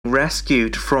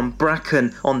rescued from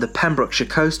Bracken on the Pembrokeshire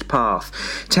Coast Path.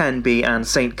 Tenby and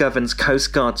St Govan's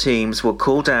Coast Guard teams were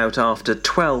called out after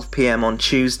 12 p.m. on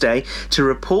Tuesday to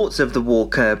reports of the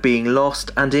walker being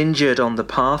lost and injured on the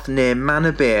path near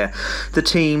Manorbier. The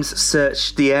teams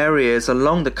searched the areas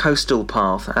along the coastal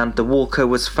path and the walker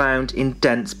was found in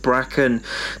dense bracken.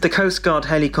 The Coast Guard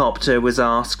helicopter was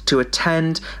asked to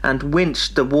attend and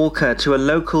winched the walker to a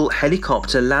local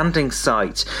helicopter landing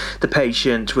site. The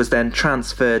patient was then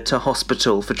transferred to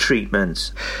hospital for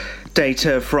treatment.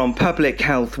 Data from Public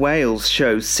Health Wales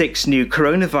shows 6 new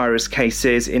coronavirus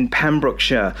cases in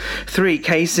Pembrokeshire. 3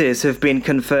 cases have been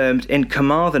confirmed in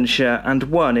Carmarthenshire and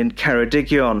 1 in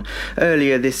Ceredigion.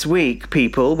 Earlier this week,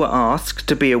 people were asked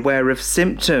to be aware of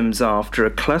symptoms after a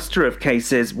cluster of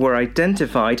cases were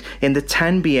identified in the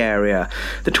Tenby area.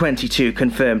 The 22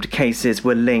 confirmed cases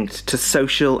were linked to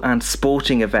social and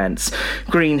sporting events.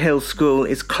 Green Hill School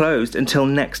is closed until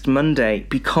next Monday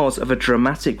because of a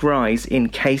dramatic rise in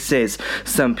cases.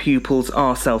 Some pupils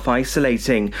are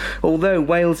self-isolating. Although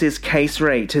Wales's case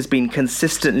rate has been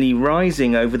consistently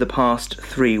rising over the past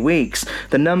 3 weeks,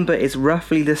 the number is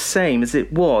roughly the same as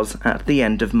it was at the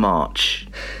end of March.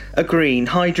 A green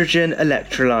hydrogen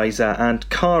electrolyser and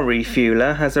car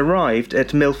refueller has arrived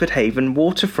at Milford Haven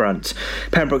waterfront.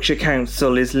 Pembrokeshire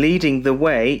Council is leading the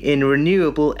way in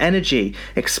renewable energy,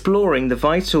 exploring the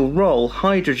vital role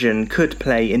hydrogen could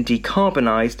play in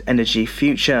decarbonised energy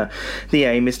future. The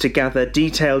aim is to gather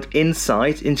detailed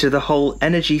insight into the whole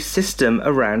energy system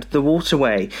around the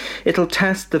waterway. It'll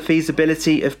test the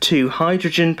feasibility of 2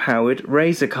 hydrogen-powered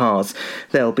Razor cars.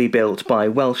 They'll be built by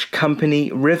Welsh company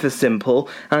Riversimple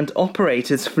and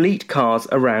operate as fleet cars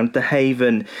around the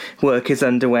haven. Work is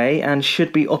underway and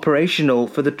should be operational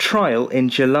for the trial in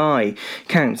July.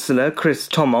 Councillor Chris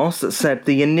Thomas said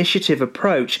the initiative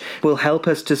approach will help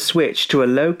us to switch to a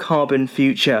low-carbon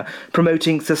future,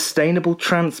 promoting sustainable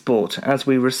transport as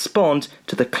we respond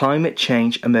to the climate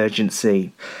change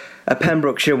emergency. A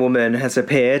Pembrokeshire woman has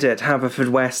appeared at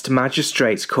Haverfordwest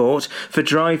Magistrates Court for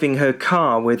driving her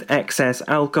car with excess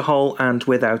alcohol and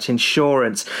without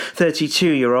insurance.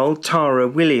 32-year-old Tara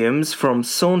Williams from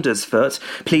Saundersfoot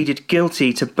pleaded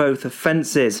guilty to both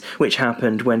offences, which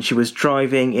happened when she was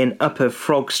driving in Upper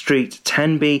Frog Street,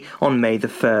 Tenby on May the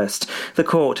 1st. The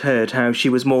court heard how she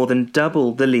was more than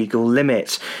double the legal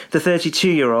limit. The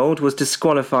 32-year-old was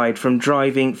disqualified from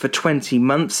driving for 20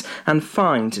 months and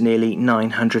fined nearly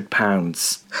 £900.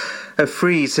 A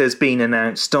freeze has been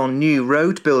announced on new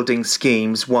road building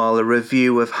schemes while a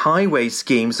review of highway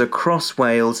schemes across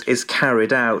Wales is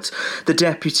carried out. The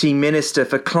Deputy Minister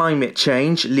for Climate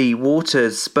Change, Lee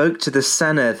Waters, spoke to the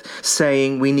Senedd,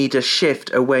 saying we need a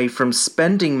shift away from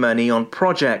spending money on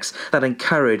projects that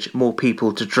encourage more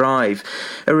people to drive.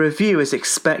 A review is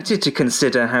expected to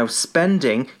consider how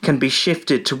spending can be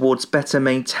shifted towards better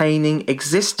maintaining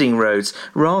existing roads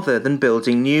rather than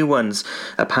building new ones.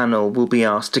 A panel will be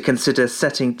asked to consider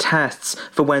setting tests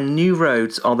for when new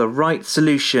roads are the right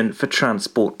solution for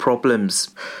transport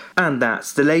problems. And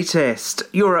that's the latest.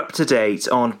 You're up to date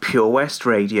on Pure West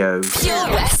Radio. Pure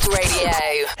West Radio.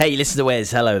 Hey, listen to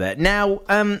Wes. Hello there. Now,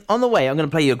 on the way, I'm going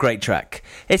to play you a great track.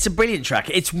 It's a brilliant track.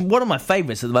 It's one of my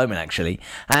favourites at the moment, actually.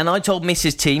 And I told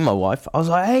Mrs. T, my wife, I was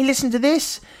like, hey, listen to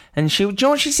this. And do you know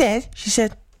what she said? She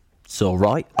said, it's all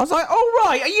right. I was like, all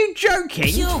right, are you joking?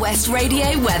 Pure West Radio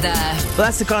weather. Well,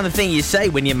 that's the kind of thing you say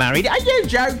when you're married. Are you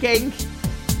joking?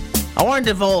 I want a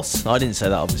divorce. I didn't say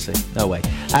that, obviously. No way.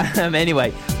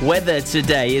 Anyway, weather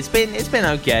today, it's been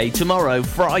okay. Tomorrow,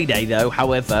 Friday, though,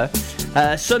 however,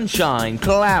 sunshine,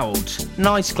 cloud,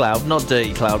 nice cloud, not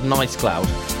dirty cloud, nice cloud,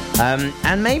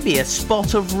 and maybe a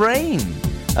spot of rain.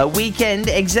 A weekend,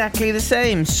 exactly the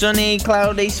same. Sunny,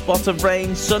 cloudy, spot of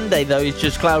rain. Sunday, though, is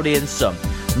just cloudy and sun.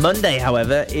 Monday,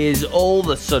 however, is all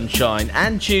the sunshine.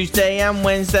 And Tuesday and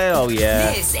Wednesday, oh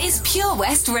yeah. This is Pure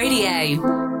West Radio.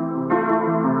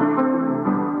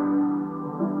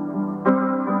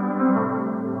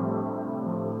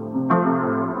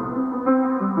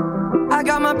 I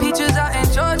got my peaches out in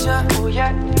Georgia, oh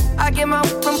yeah. I get my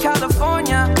from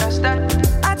California, that's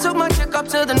that. I took my chick up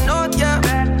to the north, yeah.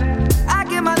 I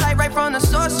get my light right from the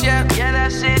source, yeah. Yeah,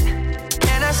 that's it.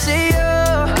 And I see you,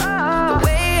 the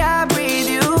way I breathe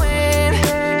you in,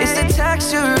 it's the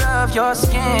texture of your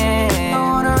skin. I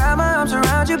wanna wrap my arms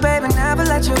around you, baby, never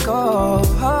let you go.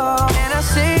 And I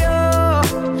see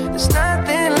you, there's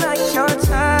nothing like your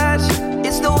touch.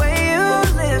 It's the way you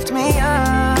lift me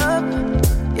up,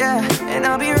 yeah. And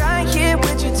I'll be right here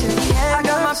with you till the end. I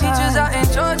got my peaches out in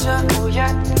Georgia, oh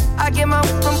yeah. I get my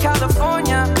from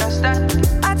California, that's that.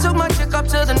 I took my chick up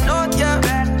to the north, yeah.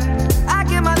 I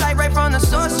get my light right from the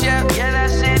source, yeah. Yeah,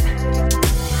 that's it.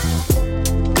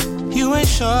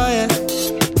 sure yet,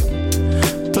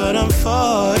 but I'm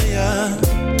for ya.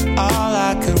 All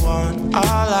I could want,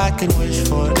 all I could wish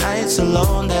for. Nights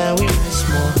alone that we miss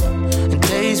more, and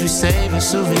days we save as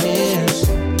souvenirs.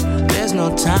 There's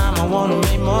no time, I wanna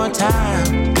make more time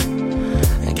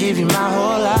and give you my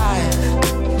whole life.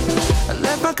 I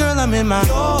left my girl, I'm in my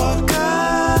Yorker.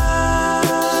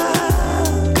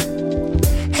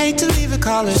 Hate to leave it,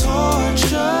 call it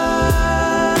torture.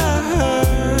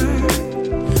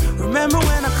 Remember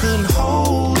when I couldn't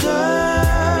hold her?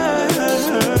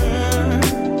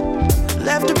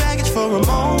 Left her baggage for a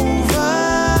mover.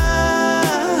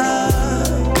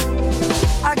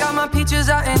 I got my peaches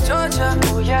out in Georgia,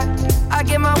 oh yeah. I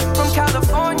get my from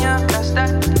California, that's that.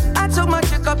 I took my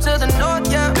chick up to the north,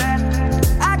 yeah.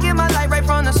 I get my light right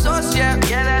from the source, yeah.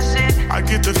 Yeah, that's it. I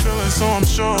get the feeling, so I'm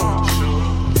sure.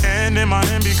 Hand in my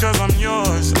hand because I'm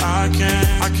yours. I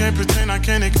can't pretend, I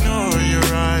can't ignore. You're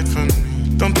right for me.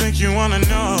 Don't think you wanna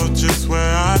know just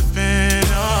where I've been.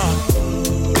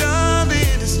 Oh, done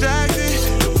being distracted.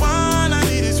 The one I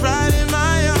need is right in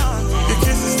my arms. Your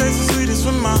kisses taste the sweetest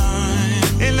with mine,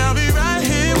 and I'll be right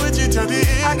here with you till the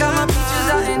end. I got my peaches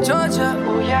out in Georgia,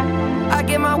 oh yeah. I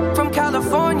get my from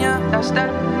California, that's that.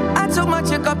 I took my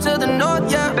chick up to the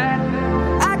north, yeah.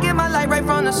 I get my light right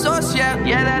from the source, yeah.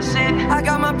 Yeah, that's it. I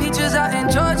got my peaches out in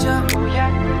Georgia, oh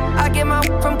yeah. I get my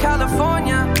from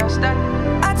California, that's that.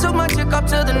 I took my chick up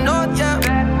to the north, yeah.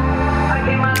 I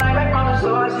get my light right from the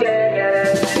source, yeah, yeah,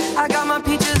 that's it. I got my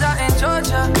peaches out in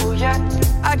Georgia, oh yeah.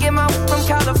 I get my from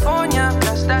California,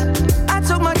 that's that. I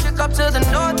took my chick up to the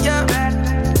north, yeah.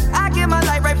 I get my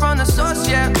light right from the source,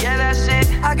 yeah. Yeah, that's it.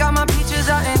 I got my peaches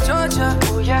out in Georgia,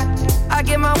 oh yeah. I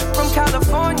get my from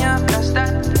California, that's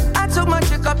that. I took my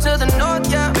chick up to the north,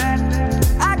 yeah.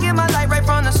 I get my light right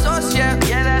from the source, yeah.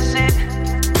 Yeah, that's it.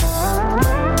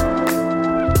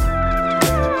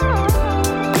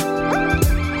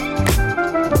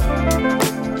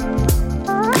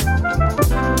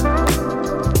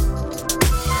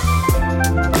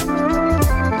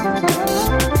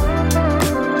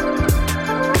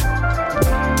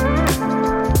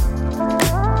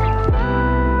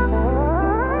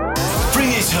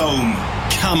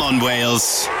 Come on,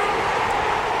 Wales.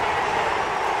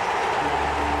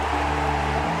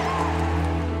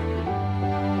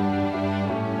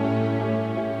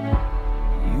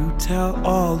 You tell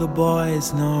all the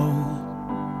boys no.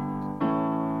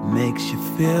 Makes you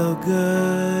feel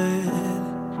good,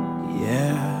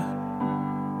 yeah.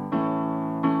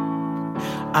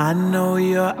 I know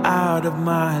you're out of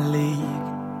my league,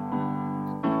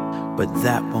 but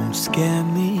that won't scare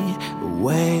me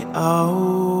away,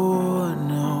 oh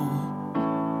no.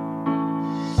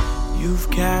 You've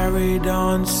carried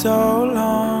on so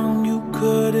long, you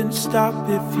couldn't stop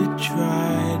if you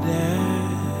tried it.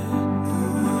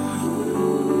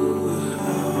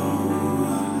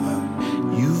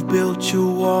 You've built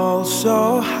your wall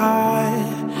so high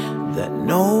that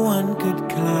no one could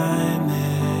climb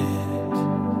it.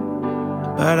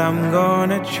 But I'm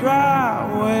gonna try,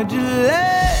 would you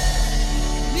let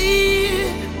me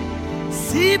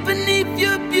see beneath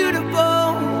your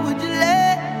beautiful? Would you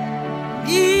let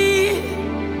me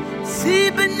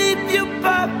see beneath your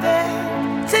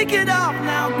perfect? Take it off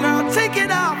now, girl, take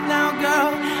it off now,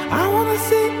 girl. I wanna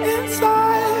see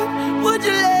inside. Would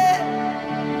you let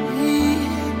me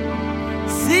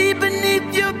see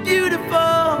beneath your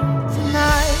beautiful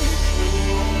tonight?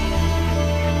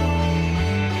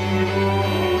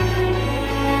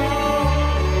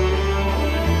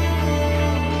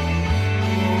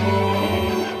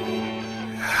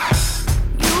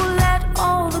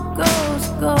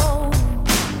 Go.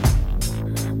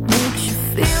 Makes you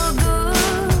feel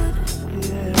good,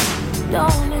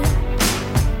 don't it?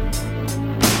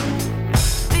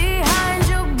 Behind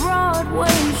your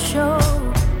Broadway show,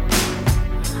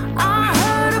 I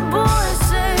heard a boy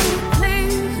say,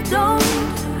 please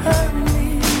don't hurt me.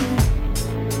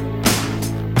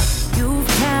 You've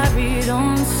carried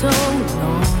on so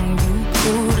long, you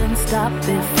couldn't stop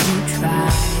if you tried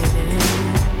it.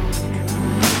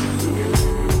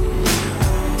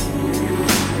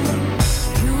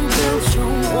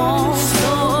 Wall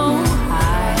so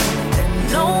high that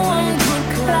no one could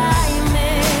climb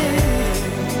it.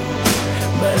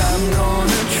 But I'm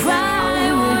gonna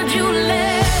try. Would you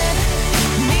let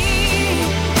me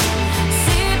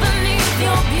see beneath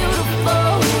your beautiful?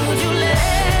 Would you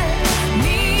let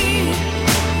me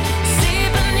see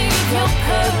beneath your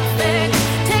perfect?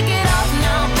 Take it off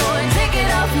now, boy, take it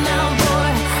off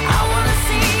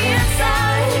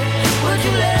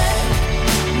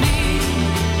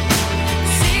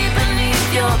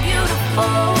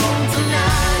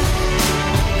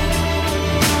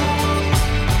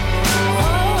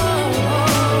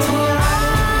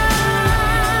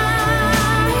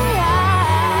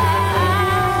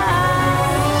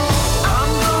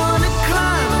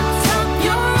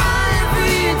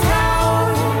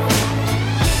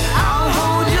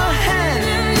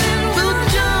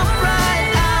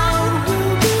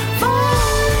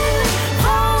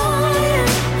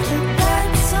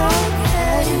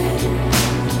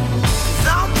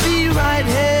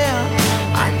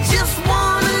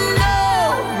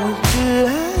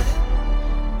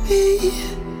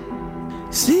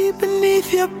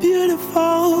you're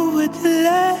beautiful, would you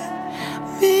let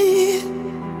me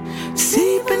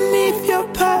see beneath your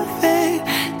perfect?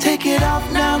 Take it off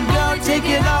now, girl, take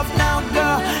it off now,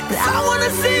 girl, 'cause I wanna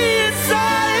see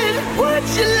inside. Would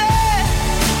you let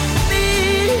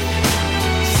me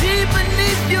see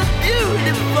beneath your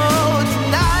beautiful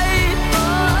tonight?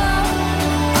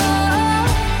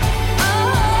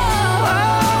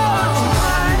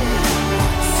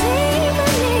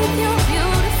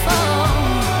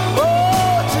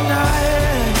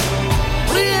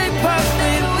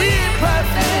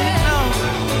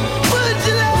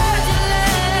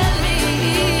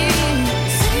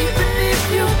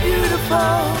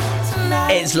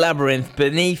 It's Labyrinth,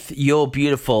 Beneath You're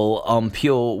Beautiful on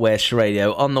Pure West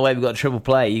Radio. On the way, we've got a triple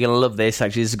play. You're going to love this,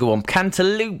 actually. This is a good one.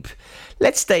 Cantaloupe,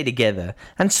 Let's Stay Together,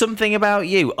 and Something About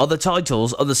You are the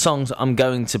titles of the songs I'm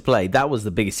going to play. That was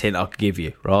the biggest hint I could give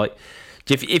you, right?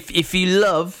 If you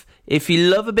love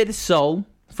a bit of soul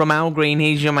from Al Green,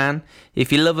 he's your man.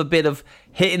 If you love a bit of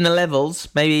hitting the levels,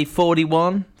 maybe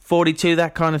 41, 42,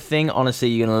 that kind of thing, honestly,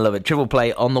 you're going to love it. Triple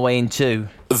play on the way in too.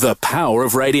 The power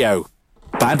of radio.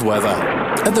 Bad weather.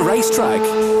 At the racetrack.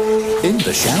 In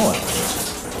the shower.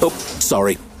 Oh,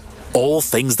 sorry. All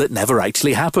things that never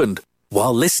actually happened.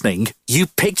 While listening, you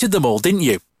pictured them all, didn't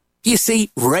you? You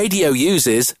see, radio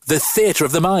uses the theatre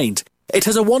of the mind. It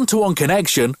has a one-to-one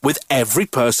connection with every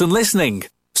person listening.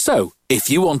 So, if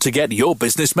you want to get your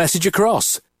business message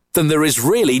across, then there is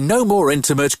really no more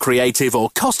intimate, creative or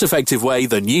cost-effective way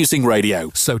than using radio.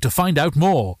 So to find out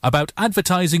more about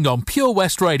advertising on Pure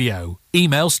West Radio,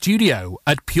 email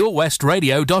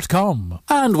studio@purewestradio.com.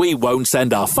 And we won't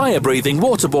send our fire-breathing,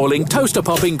 water-boiling,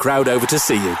 toaster-popping crowd over to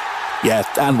see you. Yeah,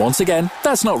 and once again,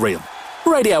 that's not real.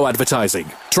 Radio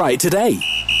advertising. Try it today.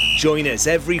 Join us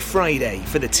every Friday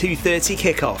for the 2:30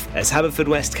 kickoff as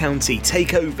Haverfordwest County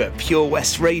take over Pure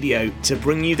West Radio to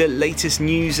bring you the latest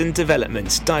news and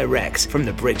developments direct from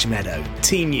the Bridge Meadow.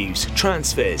 Team news,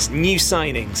 transfers, new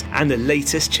signings and the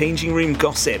latest changing room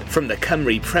gossip from the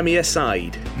Cymru Premier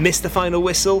side. Miss the final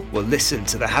whistle? Well, listen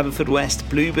to the Haverfordwest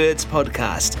Bluebirds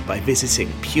podcast by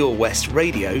visiting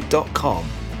purewestradio.com.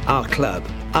 Our club,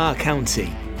 our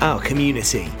county, our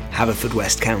community.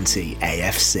 Haverfordwest County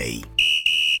AFC.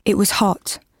 It was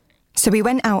hot, so we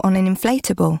went out on an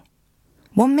inflatable.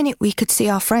 1 minute we could see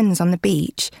our friends on the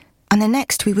beach, and the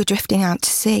next we were drifting out to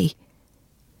sea.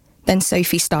 Then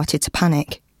Sophie started to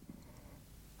panic.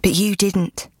 But you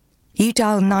didn't. You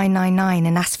dialed 999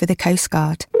 and asked for the Coast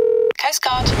Guard. Coast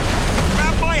Guard.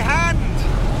 Grab my hand!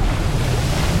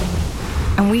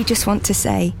 And we just want to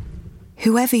say,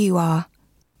 whoever you are,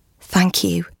 thank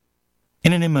you.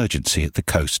 In an emergency at the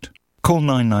coast, call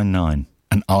 999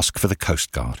 and ask for the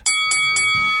Coast Guard.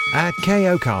 At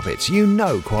KO Carpets, you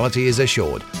know quality is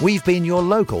assured. We've been your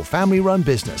local family-run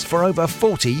business for over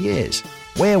 40 years.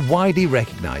 We're widely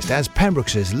recognised as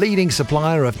Pembroke's leading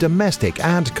supplier of domestic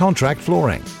and contract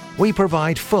flooring. We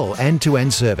provide full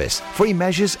end-to-end service, free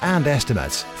measures and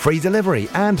estimates, free delivery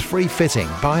and free fitting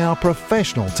by our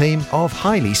professional team of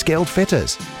highly skilled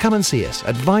fitters. Come and see us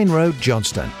at Vine Road,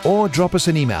 Johnston, or drop us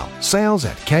an email,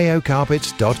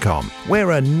 sales@kocarpets.com.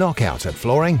 We're a knockout at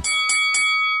flooring.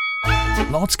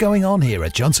 Lots going on here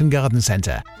at Johnson Garden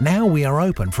Centre. Now we are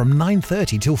open from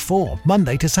 9:30 till 4,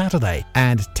 Monday to Saturday,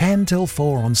 and 10 till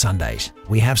 4 on Sundays.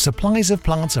 We have supplies of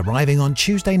plants arriving on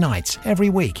Tuesday nights every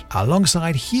week,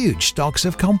 alongside huge stocks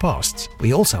of composts.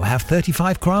 We also have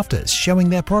 35 crafters showing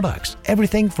their products,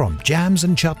 everything from jams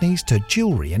and chutneys to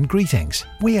jewellery and greetings.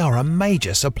 We are a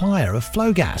major supplier of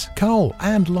flow gas, coal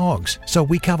and logs, so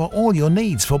we cover all your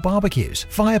needs for barbecues,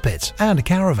 fire pits and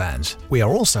caravans. We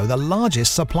are also the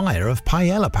largest supplier of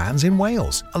paella pans in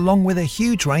Wales, along with a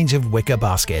huge range of wicker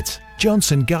baskets.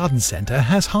 Johnson Garden Centre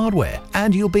has hardware,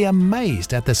 and you'll be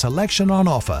amazed at the selection on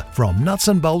offer, from nuts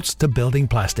and bolts to building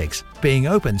plastics. Being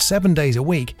open 7 days a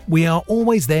week, we are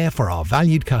always there for our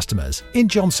valued customers. In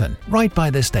Johnson, right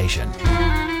by the station.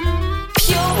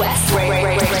 Pure West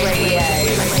Radio.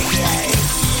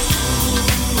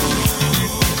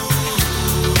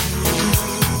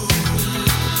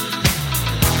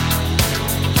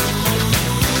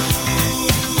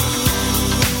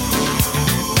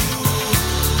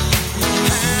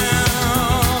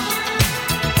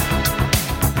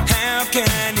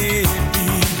 Can it be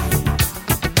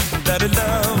that a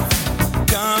love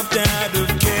carved out of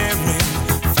caring,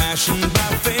 fashioned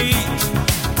by fate,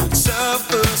 would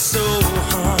suffer so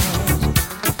hard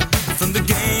from the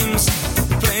games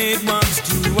played once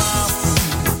too often?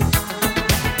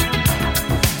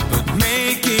 But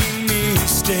making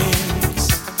mistakes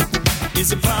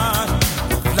is a part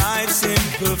of life's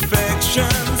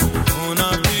imperfections. Born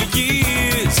of the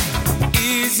years,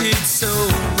 is it so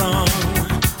wrong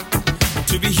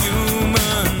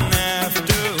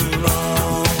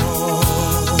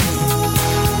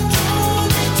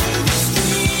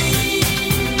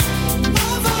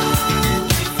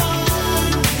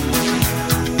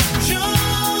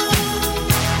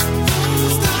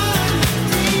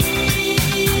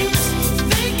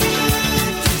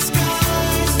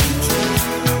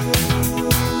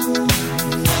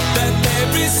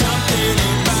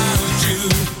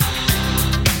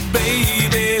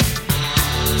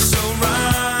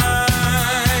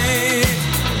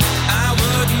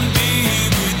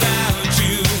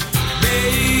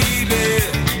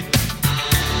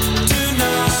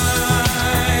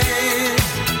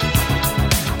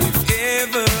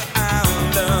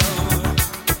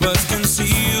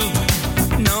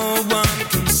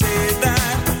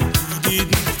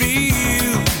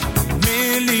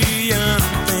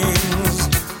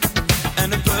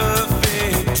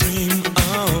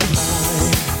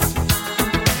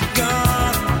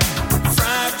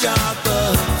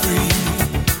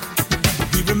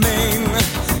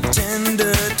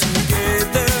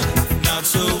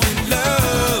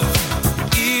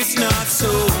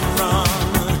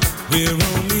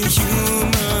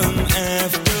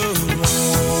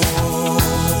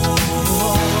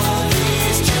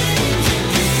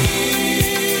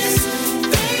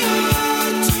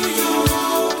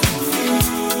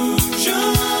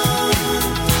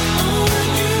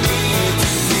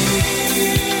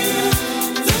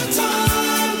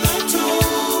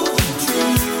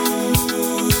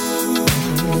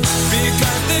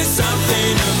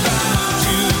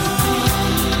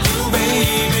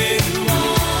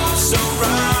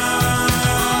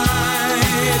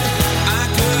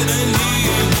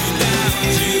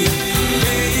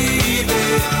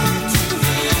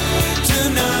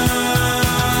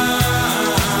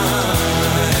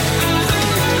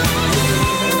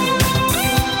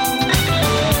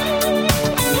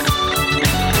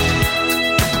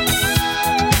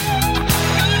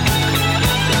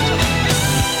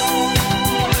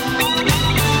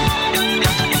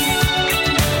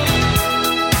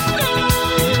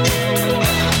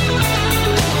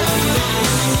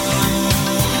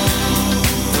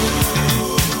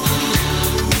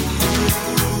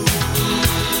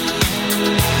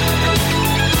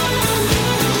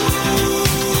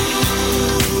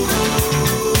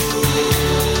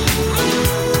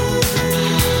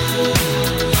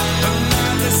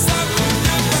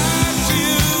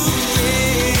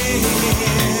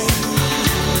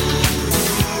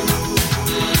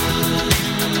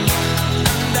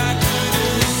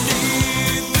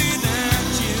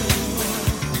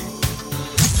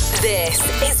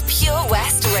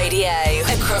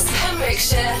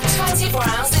Pembrokeshire, 24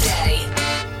 hours a day.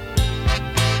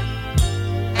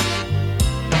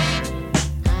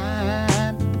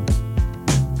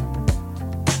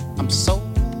 I'm so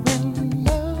in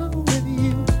love with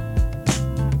you.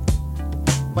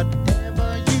 Whatever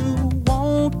you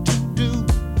want to do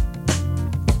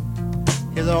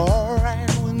is all right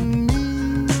with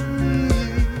me.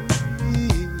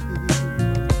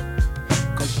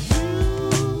 'Cause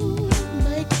you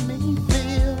make me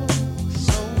feel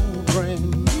so brand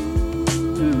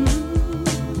new.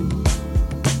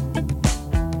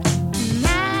 And I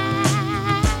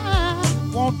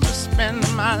want to spend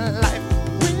my life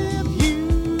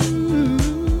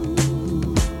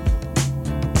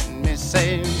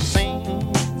sing,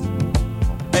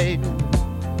 baby,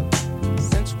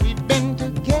 since we've been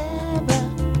together,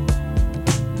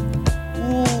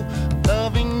 ooh,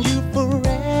 loving you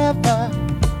forever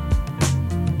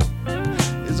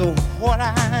is what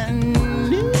I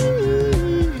need.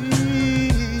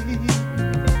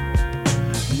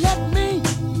 Let me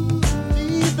be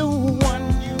the one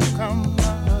you come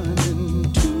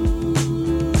running to.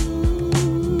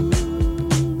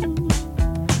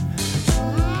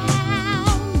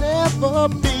 Never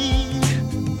be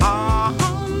untrue.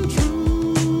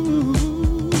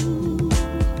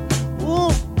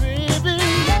 Oh, baby,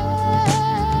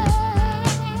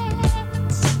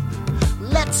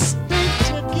 let's stay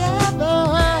together.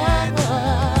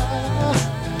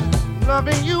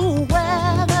 Loving you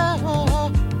weather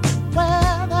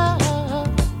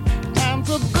times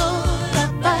are good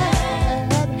and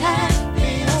bad,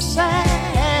 happy or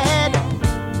sad.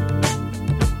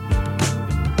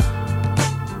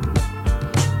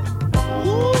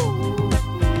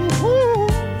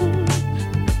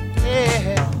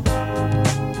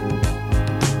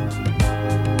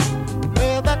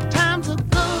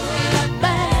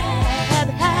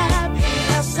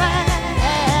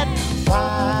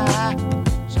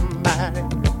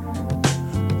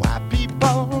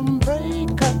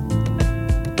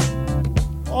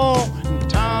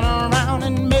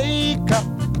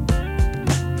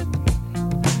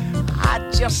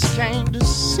 Just came to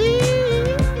see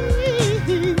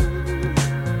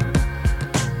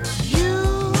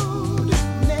you'd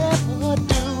never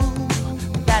do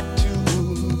that to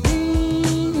me,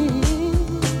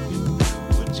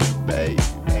 would you,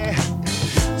 baby?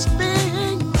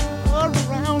 Spinning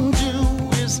around you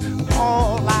is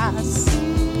all I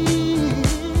see,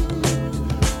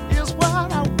 is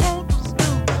what I want to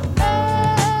do.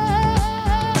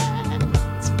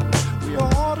 We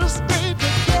ought to stay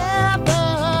together.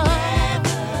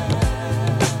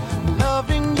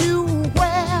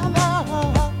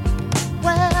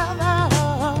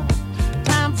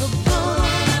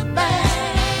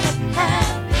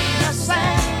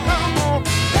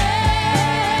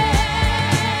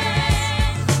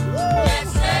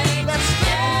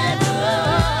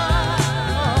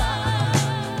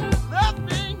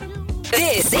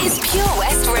 This is Pure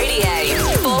West Radio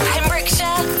for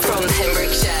Pembrokeshire from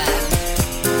Pembrokeshire.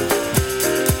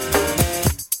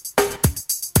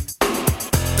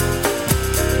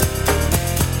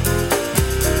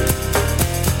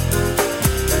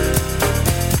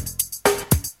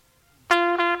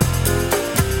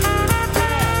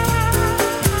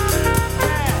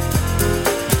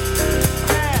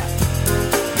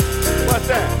 What's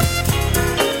that?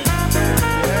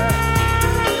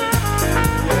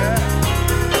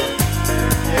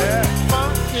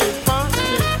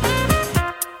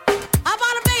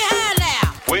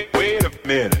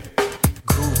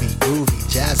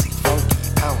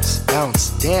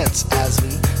 Dance as we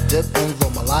dip in the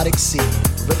melodic sea.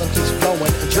 Rhythm keeps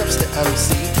flowing and drips to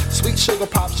MC. Sweet sugar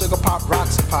pop,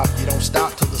 rocks and pop. You don't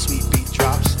stop till the sweet beat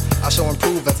drops. I shall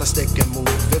improve as I stick and move.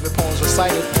 Vivid poems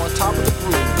recited on top of the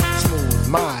groove. Smooth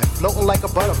mind, floating like a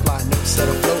butterfly. Notes set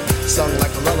afloat, sung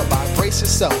like a lullaby. Brace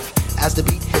yourself as the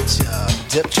beat hits ya.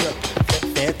 Dip, trip,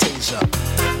 flip, fantasia.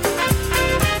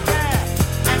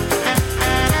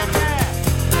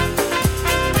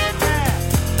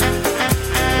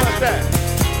 What's that?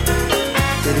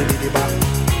 Diddy-diddy-bop.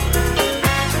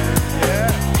 Yeah.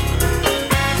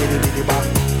 Diddy-diddy-bop.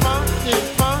 Funky.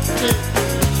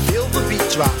 Feel the beat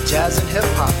drop, jazz and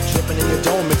hip-hop. Dripping in your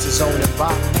dome, it's a zone and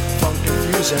bop. Funk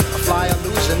confusion, a fly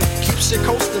illusion. Keeps you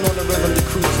coasting on the rhythm to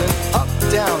cruising. Up,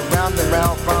 down, round and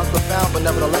round, rhymes profound. But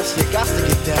nevertheless, you got to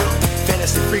get down.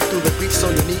 Fantasy freak through the beat so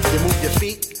unique. You move your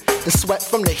feet and sweat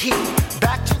from the heat.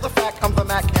 Back to the fact, I'm the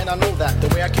Mac and I know that. The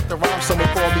way I kick the rhyme, someone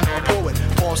call me a poet.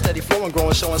 Poem steady flowing,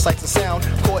 growing, showing sights and sound.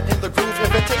 Caught in the groove,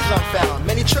 invitation I'm found.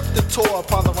 Many tripped and tore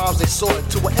upon the rhymes they soared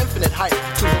to an infinite height,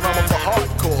 to the realm of the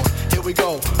hardcore. Here we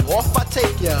go, off I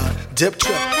take ya. Dip,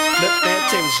 trip, lip,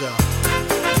 fantasia.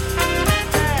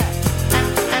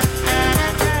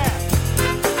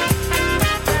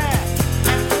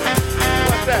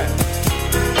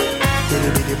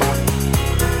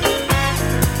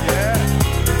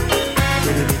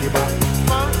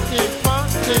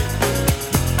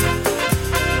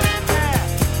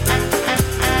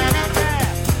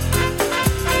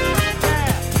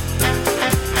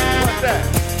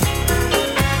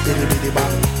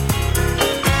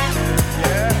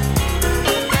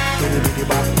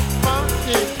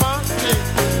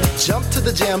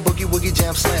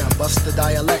 bust the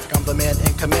dialect. I'm the man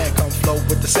in command. Come flow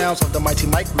with the sounds of the mighty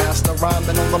mic master.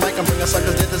 Rhyming on the mic, I'm bringing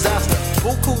suckers to disaster.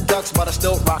 Buku ducks, but I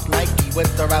still rock Nike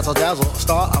with the razzle dazzle.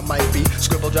 Star I might be.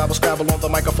 Scribble, jabble, scrabble on the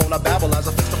microphone. I babble as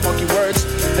I fix the funky words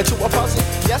into a puzzle.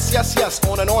 Yes, yes, yes.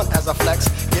 On and on as I flex.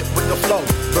 Get with the flow.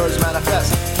 Birds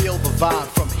manifest. Feel the vibe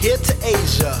from here to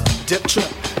Asia. Dip trip,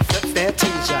 flip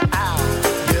fantasia. Ow.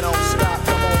 You don't stop.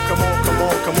 Come on, come on, come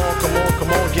on, come on, come on,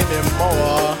 come on. Give me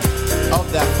more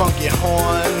of that funky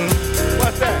horn.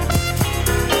 What's that?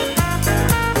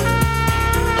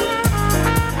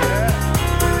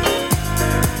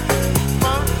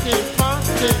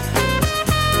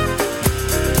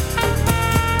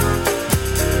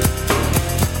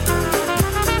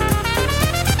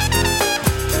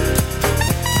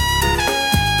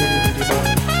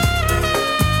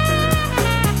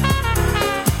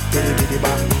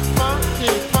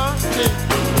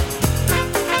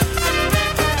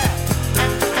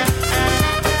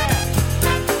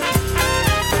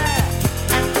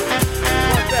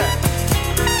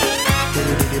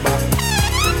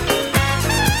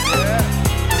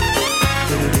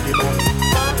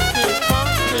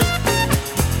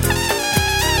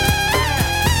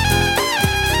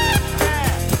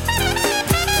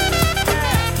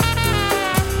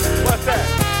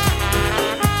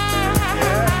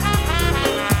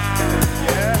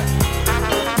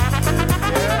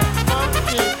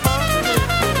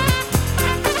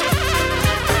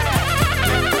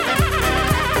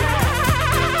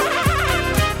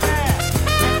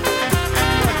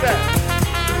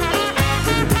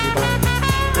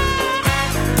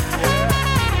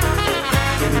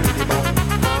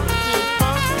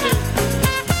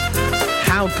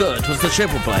 Good was the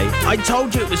triple play. I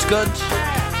told you it was good.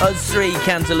 Us three,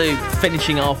 Cantaloupe,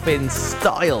 finishing off in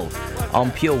style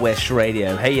on Pure West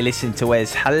Radio. Hey, you listen to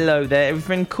Wes. Hello there.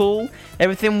 Everything cool?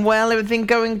 Everything well? Everything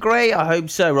going great? I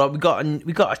hope so. Right,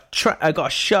 we got a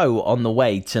show on the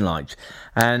way tonight,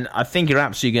 and I think you're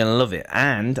absolutely going to love it.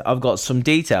 And I've got some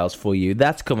details for you.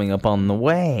 That's coming up on the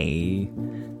way.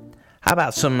 How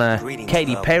about some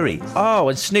Katy Perry? Oh,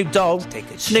 and Snoop Dogg.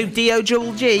 Snoop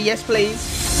D-O-G-G. Yes,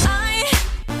 please.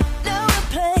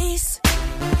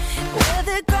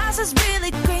 The grass is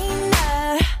really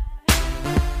greener,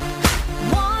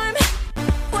 warm,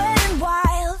 wet and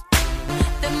wild.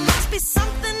 There must be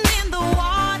something in the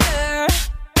water.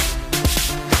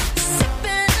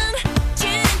 Sipping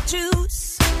gin and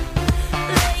juice,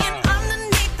 laying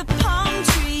underneath the palm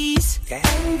trees.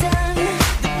 And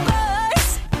the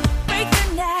birds break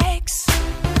their necks,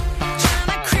 trying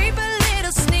to creep a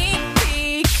little sneak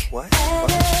peek. What?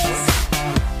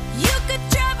 You could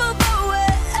travel the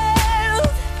world,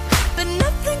 but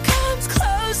nothing comes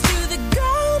close to the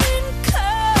Golden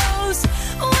Coast.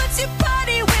 Once you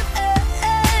party with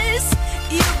us,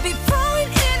 you'll be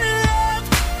falling in love.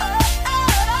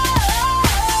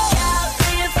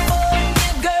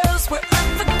 California girls were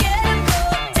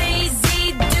unforgettable.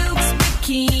 Daisy Dukes,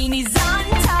 bikinis on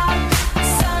top,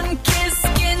 sun-kissed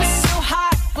skin so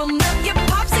hot, we'll melt your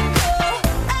popsicle.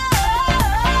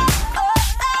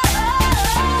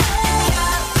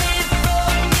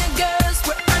 California girls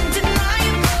were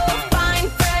undeniable. Fine,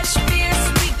 fresh, fierce,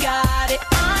 we got it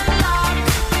on lock.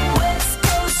 West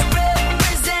Coast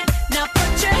represent, now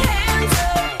put your hands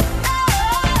up.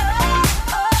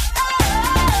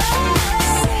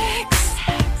 Sex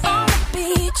on the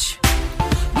beach,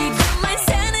 we don't mind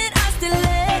standing our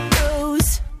stilettos.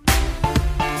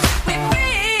 We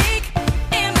freak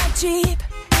in my Jeep,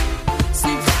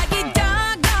 Snoop Doggy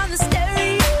Dogg on the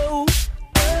stereo.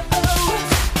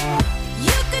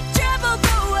 You could travel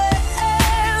the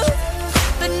world,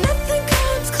 but nothing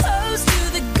comes close to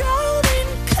the Golden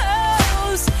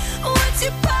Coast. Once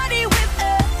you party with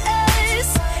us,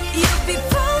 you'll be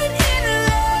falling in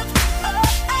love.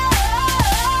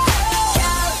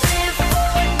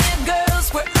 California girls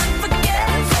were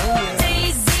unforgettable.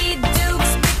 Daisy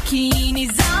Dukes,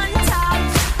 bikinis on top,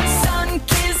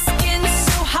 sun-kissed skin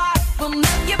so hot, we'll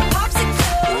melt your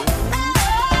popsicle.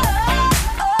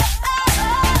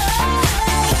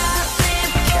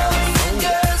 California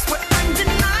girls were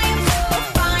undeniable.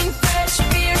 Fine, fresh,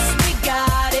 fierce, we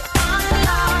got it on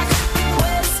lock.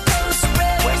 West Coast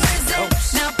represent,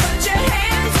 now put your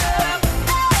hands up.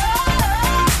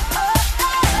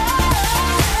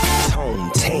 Tone,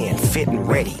 tan, fit and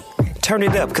ready. Turn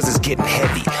it up cause it's getting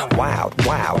heavy. Wild,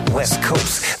 wild, West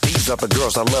Coast. These are the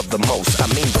girls I love the most. I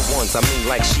mean the ones, I mean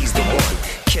like she's the one.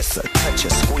 Kiss her, touch her,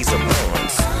 squeeze her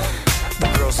bones. The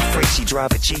girl's afraid she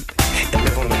drive a Jeep and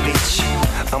live on the beach.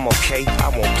 I'm okay, I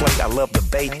won't play, I love the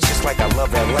bay, just like I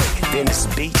love LA. Venice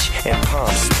Beach and Palm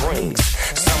Springs.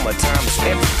 Summertime is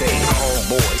everything,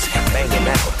 homeboys banging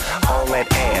out. All that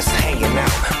ass hanging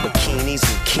out. Bikinis,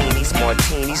 zucchinis,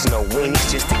 martinis, no weenies,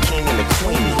 just the king and the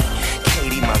queenie.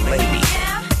 Katie, my lady.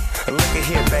 Look at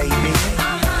here, baby.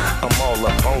 I'm all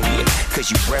up on you, cause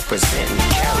you representin'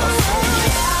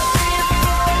 California.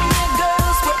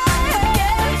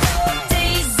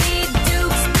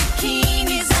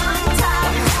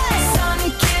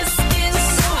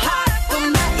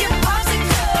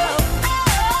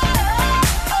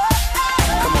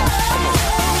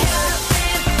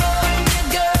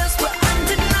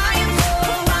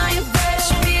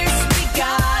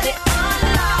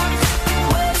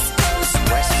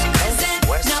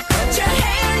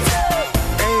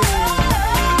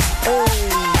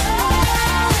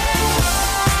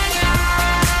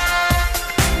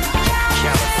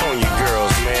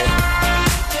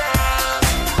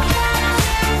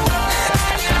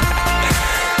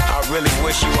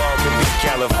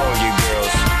 California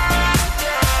girls.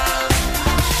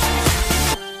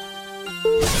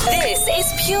 This is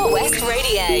Pure West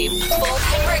Radio for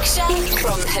Pembrokeshire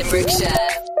from Pembrokeshire.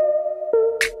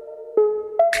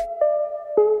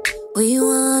 We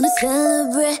wanna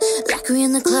celebrate like we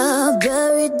in the club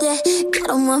every day. Got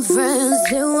all my friends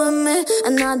here with me,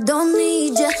 and I don't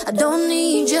need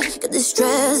you, Get this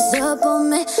stress up on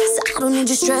me, so I don't need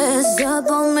you stress up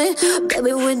on me.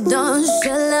 Baby, we done,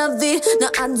 c'est la vie. No,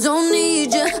 I don't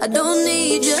need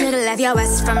you, Should've left your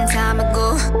ass from time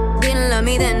ago. Didn't love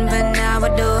me then, but now I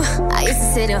do. I used to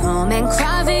sit at home and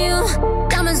cry for you.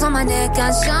 Diamonds on my neck,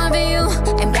 I shine for you.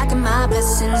 Ain't blocking my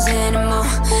blessings anymore.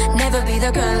 Never be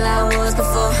the girl I was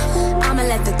before. I'ma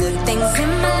let the good things in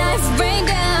my life rain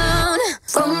down.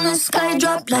 From the sky,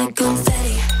 drop like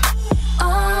confetti.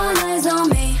 All eyes on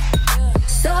me,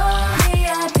 so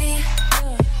VIP.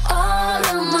 All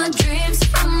of my dreams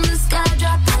from the sky,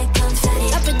 drop like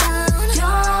confetti. Up and down,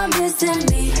 you're missing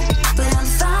me, but I'm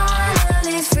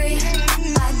finally free.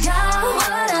 I got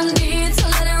what I need, so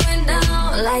let it rain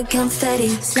down like confetti.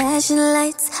 Flashing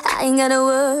lights, I ain't gotta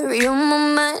worry on my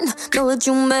mind. Know what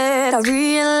you made, I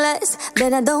realize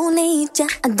that I don't need ya.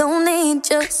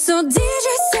 So DJ,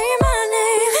 say my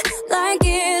name like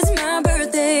it's my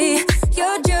birthday.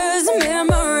 You're just a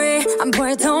memory. I'm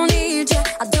poor, don't need ya.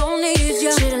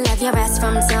 Should've left your ass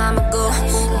from time ago.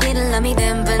 Didn't love me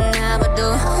then, but now I do.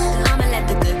 I'ma let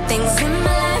the good things in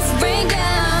my life rain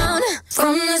down.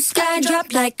 From the sky,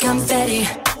 drop like confetti.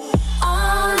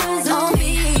 All eyes on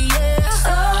me, yeah.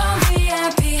 So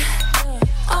VIP.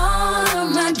 All of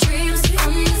my dreams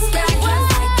from the sky, drop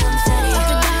like confetti. Up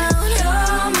and down,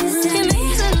 you're missing me,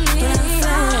 but I'm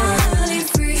finally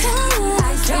free.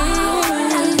 I got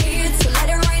what I need, so let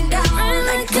it rain down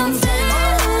like confetti.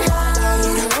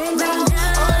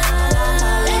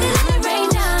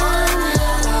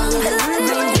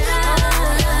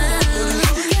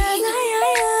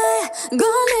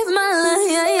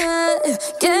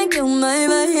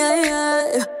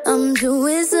 I'm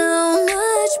doing so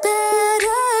much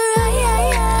better,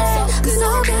 so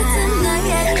good tonight,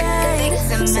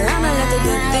 so I'ma let the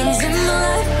good things in my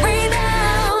life rain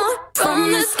down. From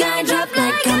the sky, drop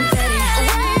like confetti.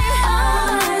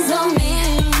 All eyes on me,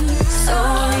 so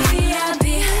VIP.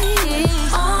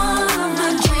 All of my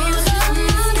dreams from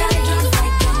the sky, drop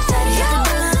like confetti.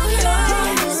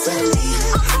 You're missing me,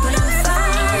 but I'm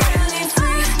finally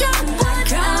free. I got what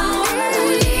I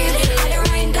need, let it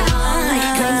rain down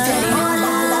like confetti.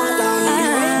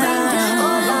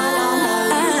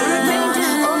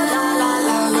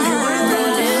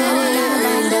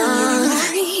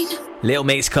 Little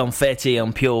Mix Confetti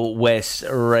on Pure West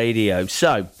Radio.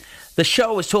 So, the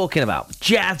show I was talking about,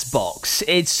 Jazz Box,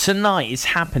 it's tonight, it's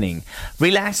happening.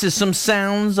 Relax to some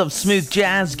sounds of smooth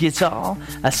jazz guitar,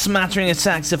 a smattering of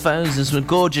saxophones, and some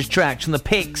gorgeous tracks from the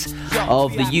picks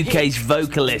of the UK's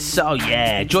vocalists. Oh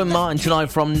yeah, join Martin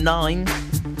tonight from 9.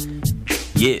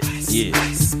 Yeah.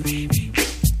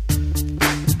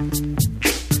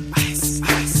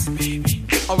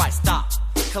 Alright, stop,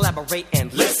 collaborate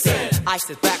and listen. I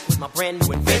sit back with my brand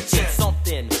new invention.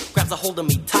 Something grabs a hold of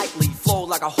me tightly, flow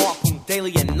like a harpoon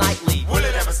daily and nightly. Will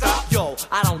it ever stop? Yo,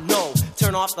 I don't know.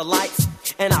 Turn off the lights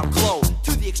and I'll glow.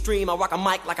 To the extreme, I rock a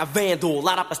mic like a vandal.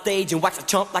 Light up a stage and wax a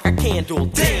chump like a candle.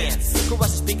 Dance, crush a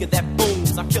speaker that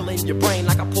booms. I'm killing your brain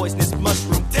like a poisonous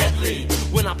mushroom. Deadly,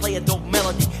 when I play a dope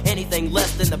melody. Anything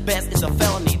less than the best is a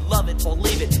felony. Love it or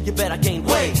leave it, you better gain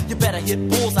weight. You better hit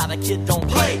bullseye, the kid don't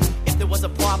play. If there was a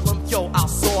problem, yo, I'll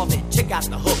solve it. Check out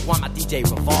the hook while my DJ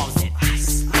revolves it.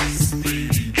 Ice, ice,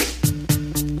 baby.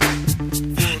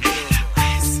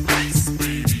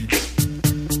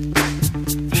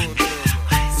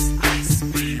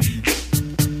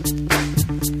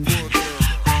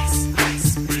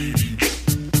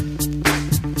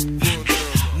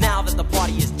 Now that the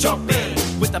party is jumping,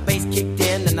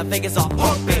 the Vegas are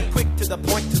pumping. Quick to the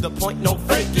point, no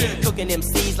faking. Cooking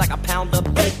MCs like a pound of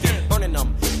bacon. Burning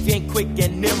them, if you ain't quick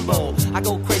and nimble. I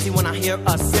go crazy when I hear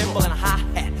a cymbal and a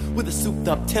hi-hat with a souped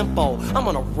up tempo. I'm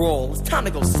on a roll, it's time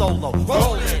to go solo.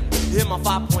 Rolling, hit my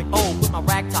 5.0, put my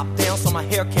rag top down so my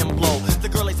hair can blow. The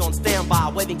girl is on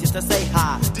standby, waiting just to say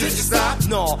hi. Did you stop?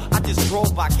 No, I just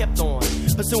drove by, kept on,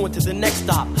 pursuing to the next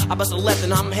stop. I bust a left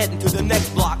and I'm heading to the next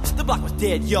block. The block was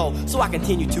dead, yo, so I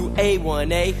continued to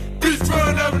A1A.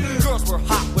 Beachfront Avenue. Girls were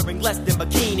hot, wearing less than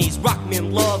bikinis. Rock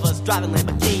men lovers, driving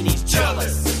Lamborghinis.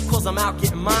 Jealous, cause I'm out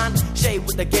getting mine. Shade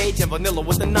with the gauge and vanilla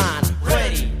with the 9.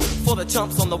 Ready for the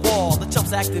chumps on the wall. The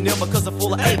chumps acting ill because they're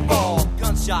full of 8-ball.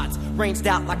 Gunshots ranged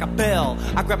out like a bell.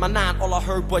 I grabbed my 9, all I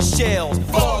heard was shells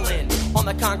falling on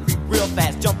the concrete real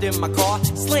fast. Jumped in my car,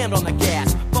 slammed on the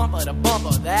gas. Bumper to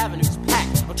bumper, the avenue's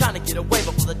packed. I'm trying to get away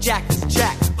before the jack is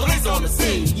jacked. Police on the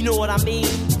scene, you know what I mean?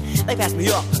 They passed me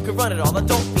up, could run it all, the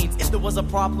dope beats. If there was a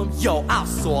problem, yo, I'll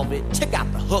solve it. Check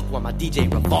out the hook while my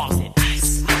DJ revolves it.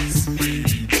 Ice, ice,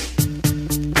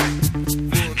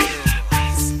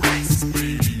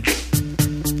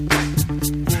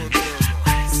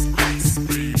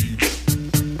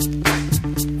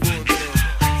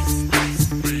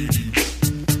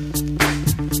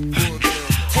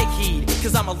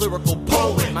 lyrical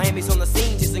poet. Miami's on the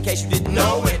scene, just in case you didn't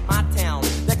know it. My town,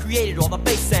 that created all the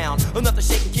bass sound. Enough to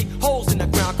shake and kick holes in the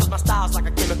ground, cause my style's like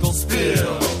a chemical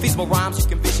spill. Feasible rhymes you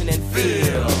can vision and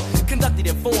feel. Conducted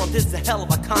in form, this is a hell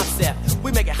of a concept.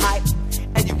 We make it hype,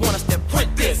 and you want us to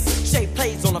print this. Shape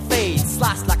plays on a fade,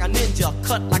 slice like a ninja,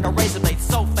 cut like a razor blade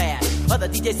so fast. Other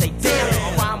DJs say, damn,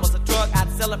 if a rhyme was a drug,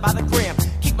 I'd sell it by the gram.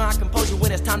 Keep my composure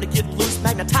when it's time to get loose.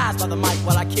 Magnetized by the mic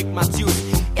while I kick my juice.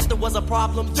 If there was a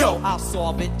problem, yo, I'll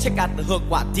solve it. Check out the hook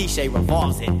while DJ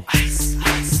revolves it. Ice,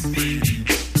 ice, baby.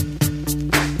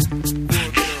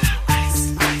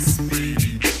 Ice, ice,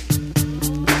 baby.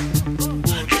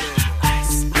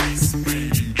 Ice, ice,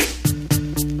 baby.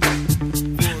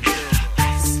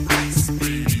 Ice, ice,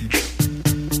 baby.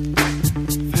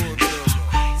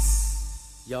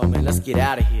 Yo, man, let's get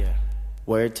out of here.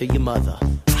 Word to your mother.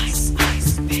 Ice,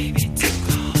 ice, baby.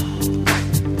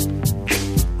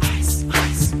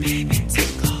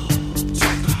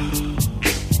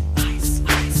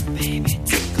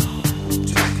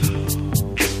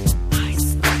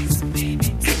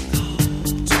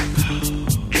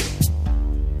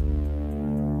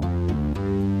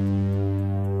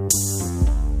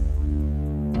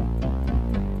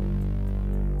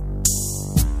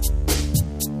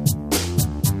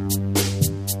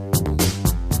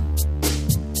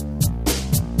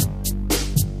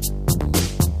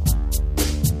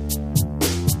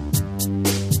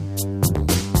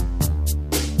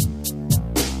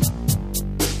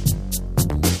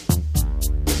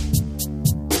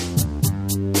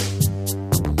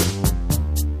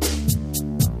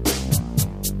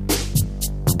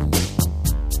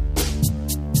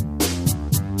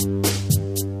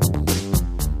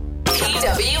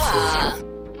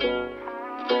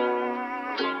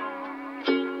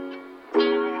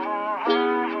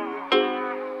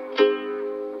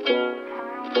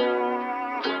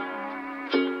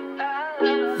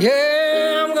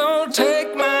 Yeah, I'm gonna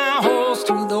take my horse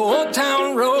to the old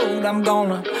town road. I'm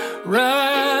gonna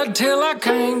ride till I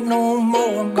can't no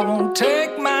more. I'm gonna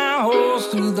take my horse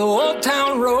to the old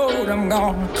town road. I'm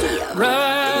gonna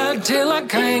ride till I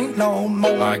can't no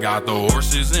more. I got the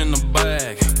horses in the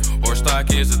bag, horse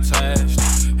stock is attached.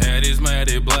 Head is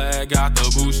matted black, got the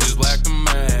bushes black to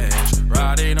match.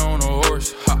 Riding on a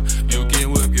horse, ha, you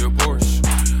can whip your Porsche.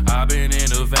 I've been in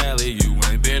the valley, you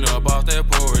ain't been up off that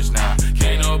porch. Now,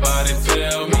 can't nobody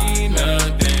tell me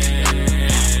nothing.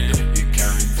 You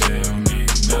can't tell me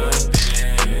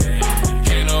nothing.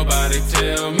 Can't nobody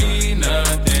tell me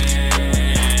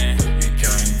nothing. You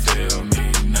can't tell me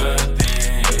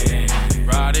nothing.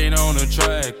 Riding on a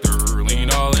tractor,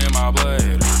 lean all in my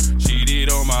bladder.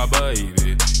 Cheated on my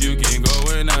baby, you can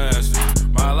go and ask her.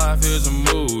 My life is a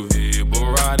movie, but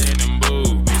riding in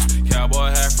boots.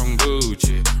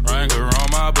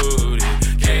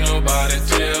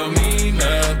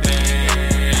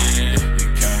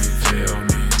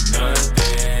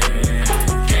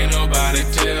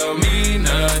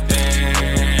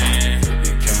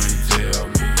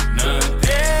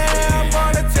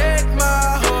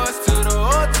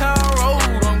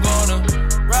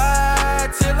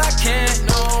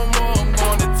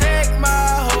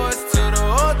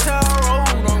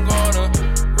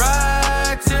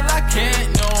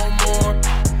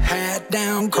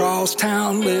 across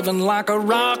town, living like a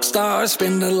rock star.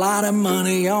 Spend a lot of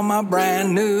money on my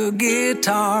brand new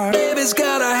guitar. Baby's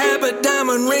got a habit,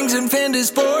 diamond rings and Fendi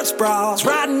sports bras.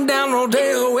 Riding down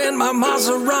Rodeo in my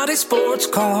Maserati sports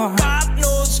car. Got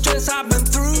no stress, I've been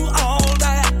through all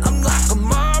that. I'm like a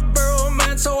Marlboro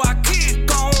man, so I keep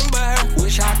going back.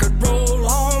 Wish I could roll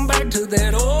on back to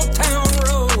that old town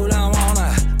road. I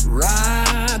wanna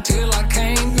ride till I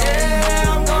can't no more.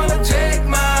 I'm gonna take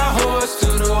my horse to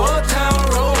the old town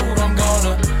road. I'm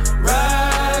gonna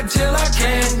ride till I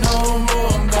can't no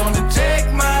more. I'm gonna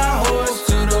take my horse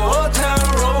to the old town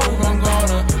road. I'm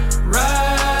gonna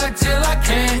ride till I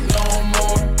can't no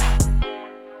more.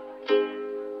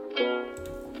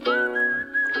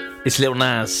 It's Lil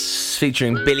Nas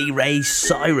featuring Billy Ray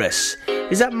Cyrus.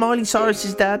 Is that Miley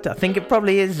Cyrus's dad? I think it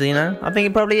probably is, you know. I think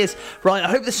it probably is. Right, I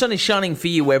hope the sun is shining for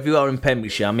you wherever you are in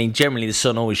Pembrokeshire. I mean, generally the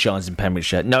sun always shines in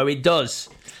Pembrokeshire. No, it does.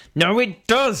 No, it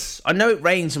does. I know it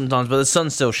rains sometimes, but the sun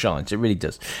still shines. It really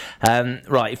does.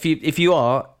 Right, if you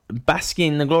are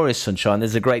basking in the glorious sunshine,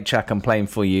 there's a great track I'm playing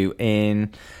for you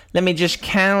in... Let me just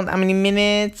count how many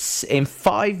minutes. In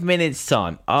 5 minutes'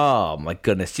 time. Oh, my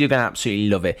goodness. You're going to absolutely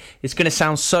love it. It's going to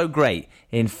sound so great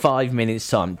in 5 minutes'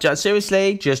 time. Just,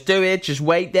 seriously, just do it. Just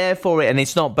wait there for it. And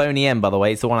it's not Boney M, by the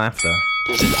way. It's the one after.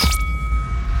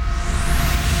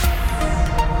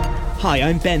 Hi,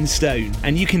 I'm Ben Stone,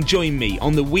 and you can join me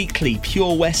on the weekly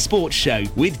Pure West Sports Show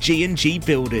with G&G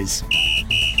Builders.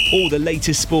 All the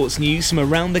latest sports news from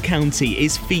around the county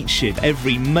is featured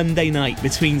every Monday night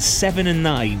between 7 and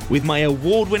 9 with my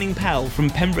award-winning pal from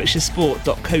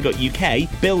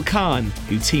PembrokeshireSport.co.uk, Bill Kahn,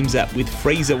 who teams up with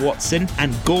Fraser Watson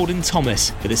and Gordon Thomas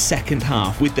for the second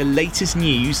half with the latest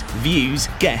news, views,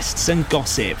 guests and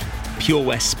gossip. Pure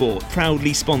West Sport,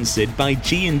 proudly sponsored by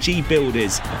G&G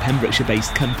Builders, a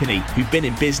Pembrokeshire-based company who've been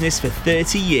in business for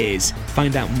 30 years.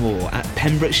 Find out more at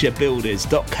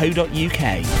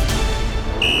PembrokeshireBuilders.co.uk.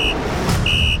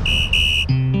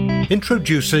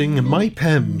 Introducing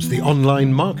MyPems, the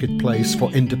online marketplace for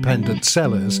independent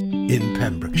sellers in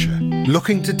Pembrokeshire.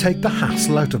 Looking to take the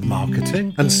hassle out of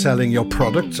marketing and selling your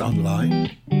products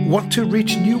online? Want to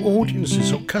reach new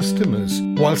audiences or customers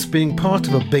whilst being part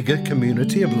of a bigger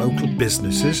community of local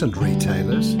businesses and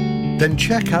retailers? Then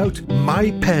check out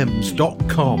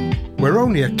mypems.com. We're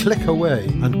only a click away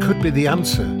and could be the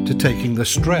answer to taking the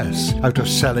stress out of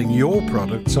selling your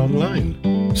products online.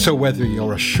 So whether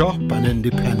you're a shop, an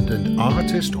independent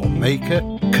artist or maker,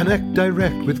 connect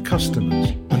direct with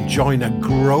customers and join a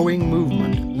growing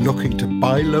movement looking to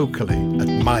buy locally at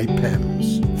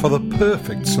MyPems. For the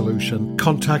perfect solution,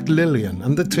 contact Lillian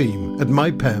and the team at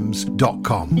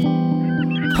mypems.com.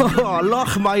 Oh,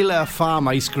 Lochmeyler Farm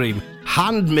Ice Cream.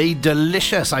 Handmade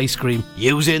delicious ice cream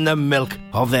using the milk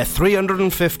of their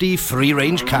 350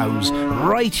 free-range cows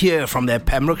right here from their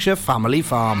Pembrokeshire family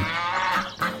farm.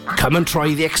 Come and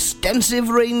try the extensive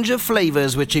range of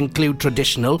flavours which include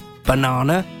traditional,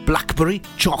 banana, blackberry,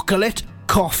 chocolate,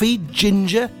 coffee,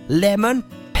 ginger, lemon,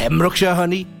 Pembrokeshire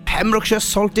honey, Pembrokeshire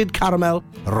salted caramel,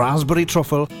 raspberry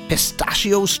truffle,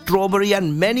 pistachio, strawberry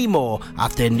and many more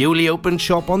at their newly opened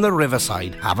shop on the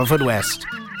Riverside, Haverfordwest.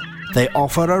 They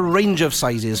offer a range of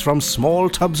sizes from small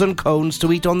tubs and cones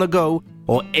to eat on the go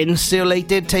or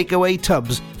insulated takeaway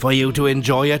tubs for you to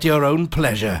enjoy at your own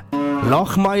pleasure.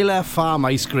 Lochmeyler Farm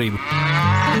Ice Cream.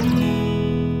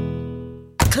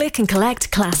 Click and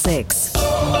collect classics.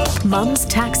 Mum's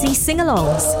Taxi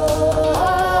sing-alongs.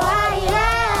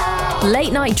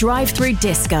 Late night drive-through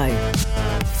disco.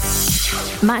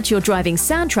 Match your driving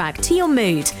soundtrack to your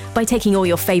mood by taking all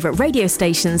your favourite radio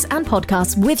stations and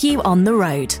podcasts with you on the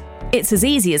road. It's as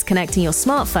easy as connecting your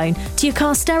smartphone to your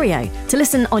car stereo to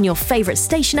listen on your favourite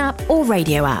station app or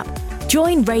radio app.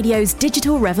 Join radio's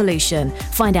digital revolution.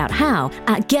 Find out how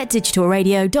at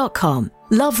getdigitalradio.com.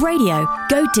 Love radio,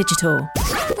 go digital.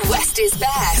 West is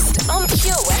best on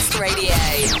Pure West Radio.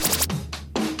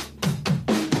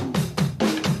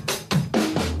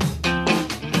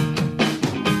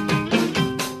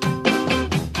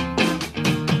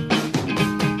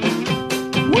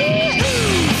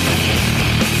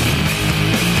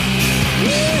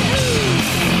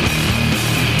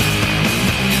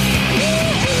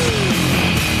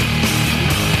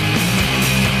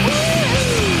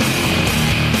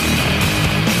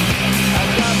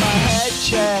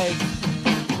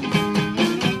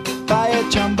 By a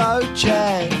jumbo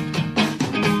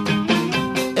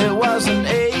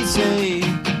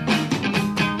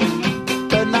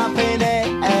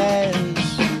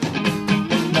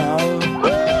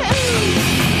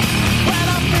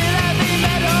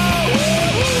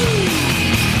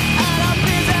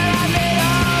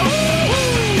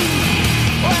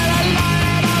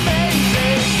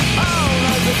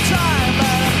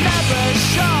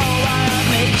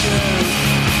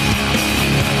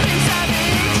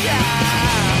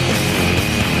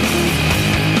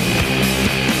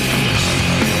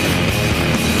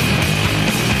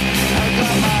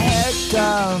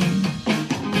problem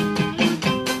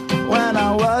when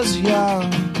I was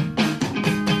young.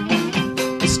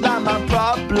 It's not my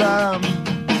problem.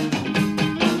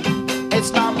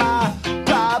 It's not my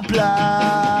problem.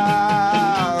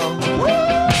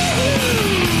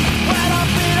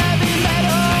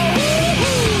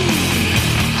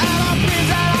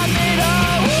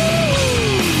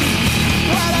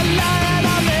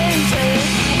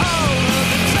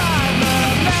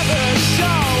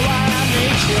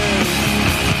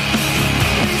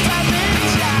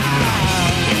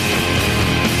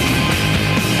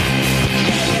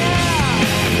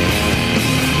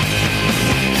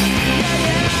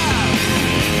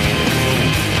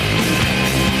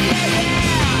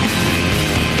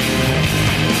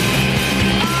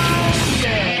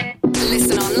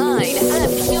 Listen online at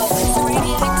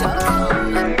purewestradio.com.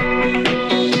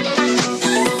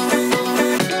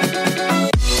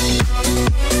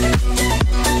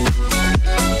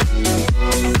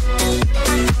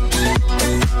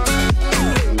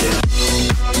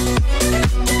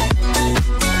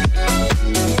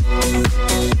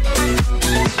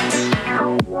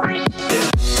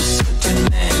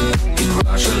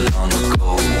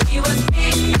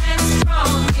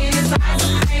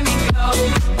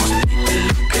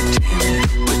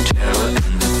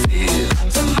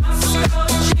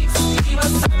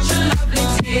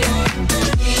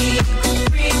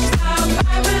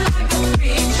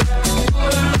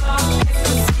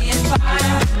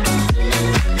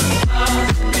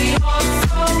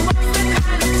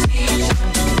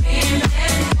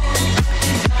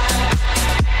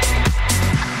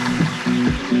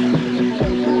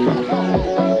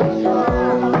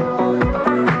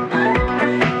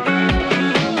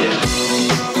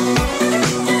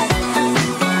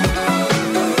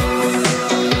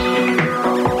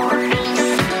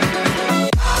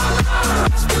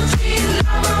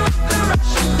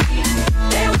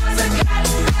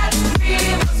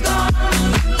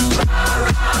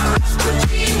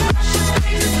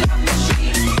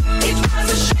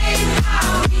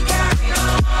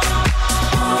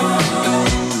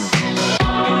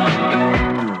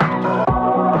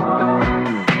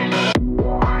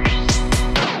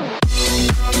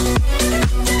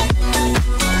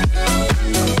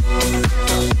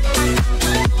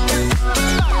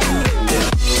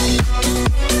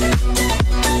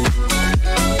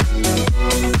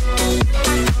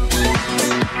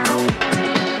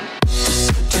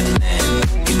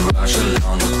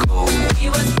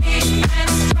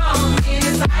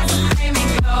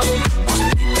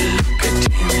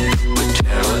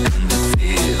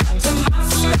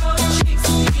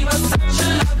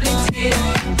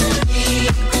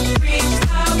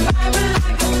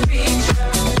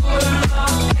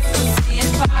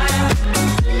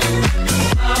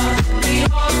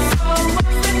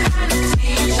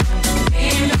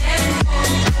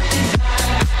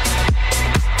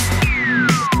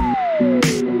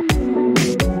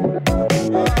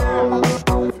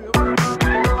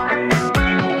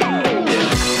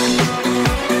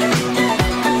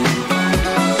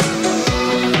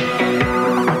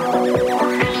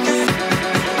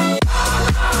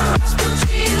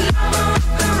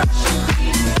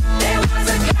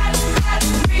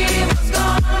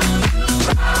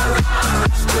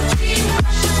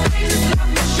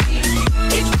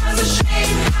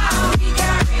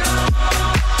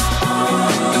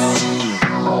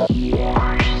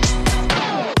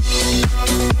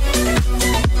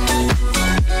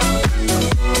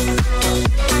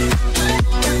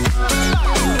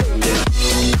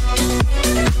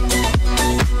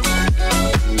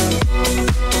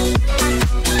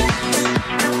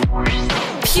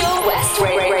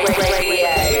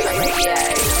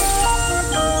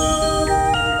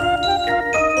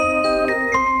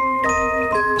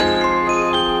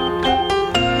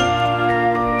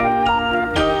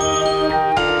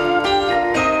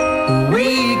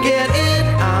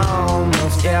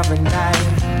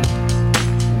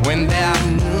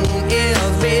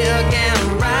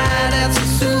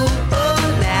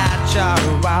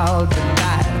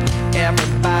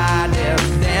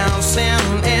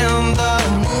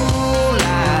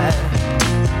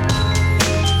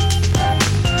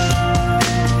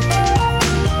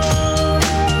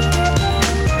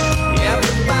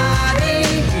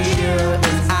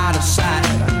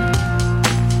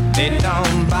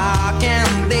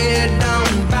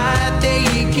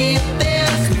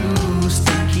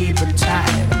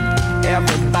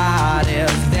 Everybody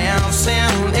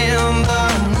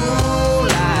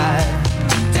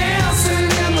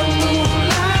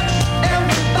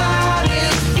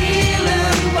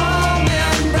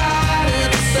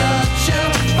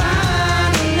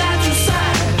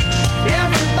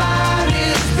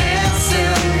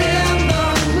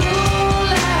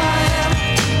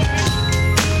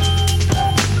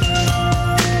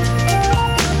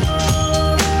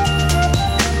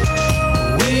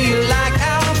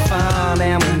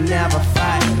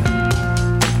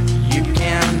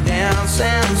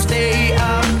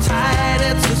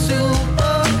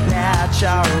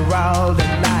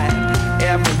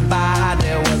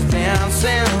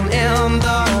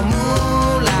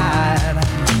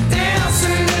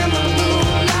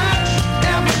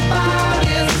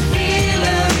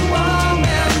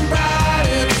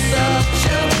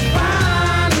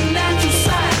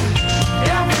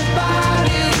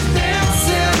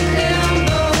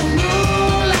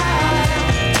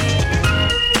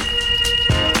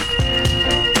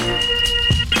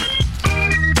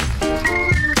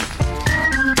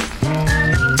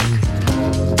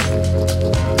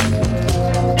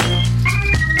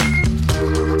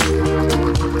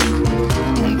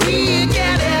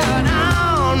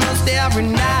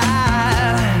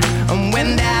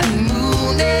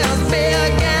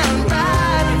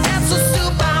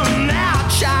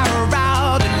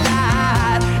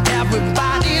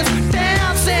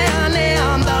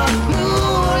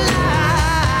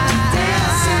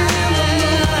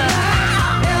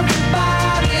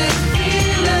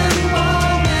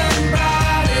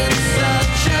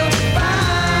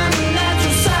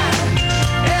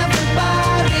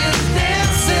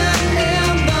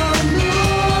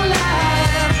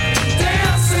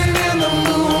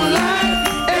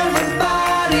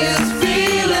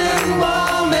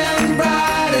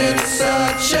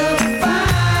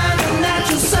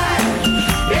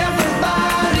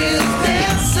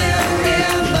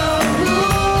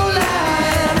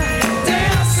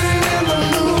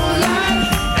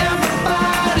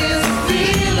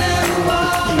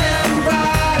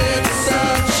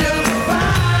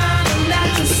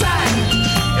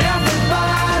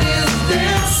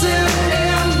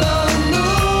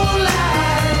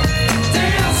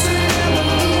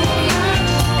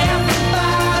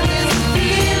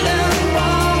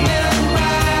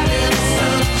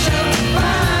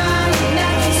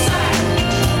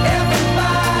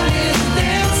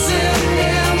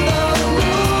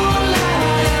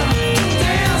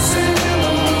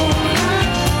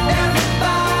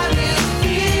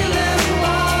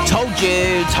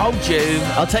you.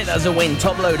 I'll take that as a win.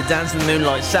 Top Loader, Dance in the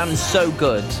Moonlight sounds so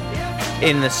good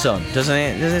in the sun, doesn't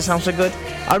it? Doesn't it sound so good?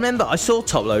 I remember I saw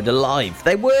Top Loader live.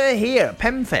 They were here at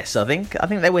Pemfest, I think. I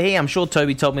think they were here. I'm sure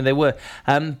Toby told me they were.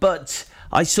 But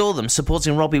I saw them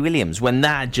supporting Robbie Williams when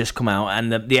that had just come out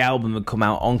and the album had come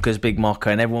out, Onka's Big Mocha,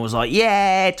 and everyone was like,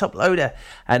 yeah, Top Loader.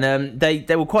 And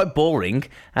they were quite boring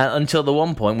until the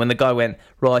one point when the guy went,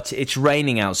 right, it's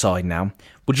raining outside now.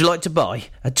 Would you like to buy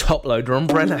a Top Loader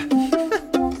umbrella?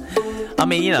 I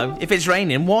mean, you know, if it's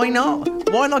raining, why not?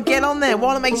 Why not get on there?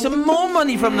 Why not make some more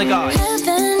money from the guy?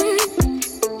 Heaven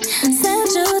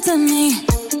sent you to me.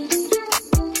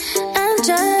 I'm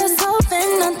just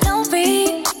hoping I don't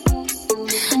repeat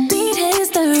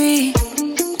history.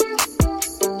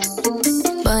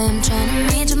 Boy, I'm trying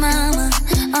to meet your mama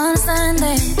on a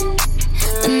Sunday.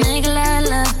 The nigga I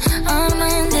love on a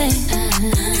Monday.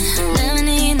 Never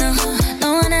need no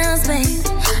one else, babe.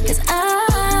 'Cause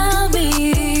I'll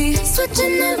be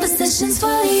switching up positions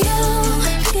for you.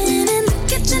 Cooking in the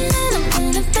kitchen and I'm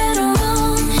in a better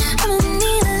room. I don't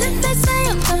need a lift, they say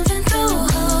I'm pumping through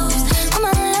holes. I'm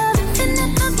a love and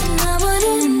it's nothing I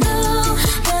wouldn't do,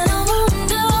 that I won't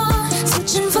do.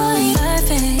 Switching for you.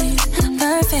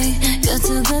 Perfect, you're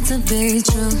too good to be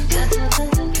true.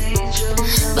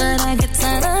 But I get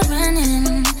tired of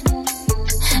running.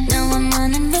 Now I'm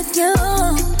running with you.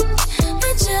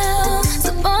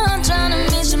 So boy, I'm trying to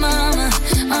meet your mama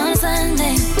on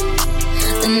Sunday.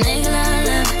 The nigga I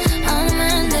love on a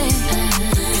Monday.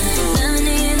 Never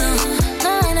need no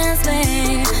one else,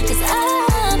 babe. 'Cause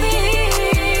I'll be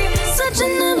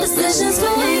switching up positions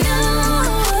for you.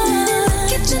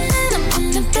 Kitchen and I'm in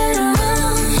the bedroom.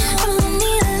 I don't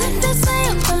need a lift, they say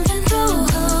I'm pumping through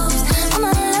holes. I'm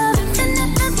a love and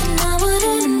there's nothing I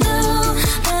wouldn't do,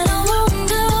 that I won't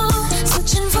do.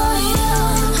 Switching for you.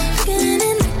 Getting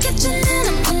in the kitchen and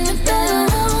I'm in the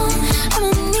bedroom. I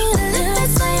don't need a lift, they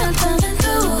say I'm pumping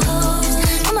through holes.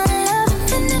 I'm a love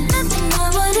and there's nothing I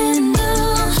wouldn't do,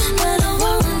 that I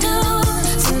won't do.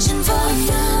 Switching for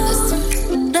you. Listen,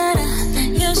 that I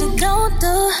usually don't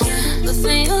do, but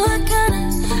for you I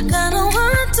kinda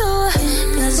want to.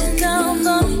 'Cause you're down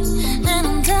for me and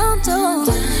I'm down to.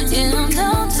 Yeah, I'm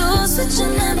down to.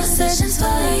 Switching up positions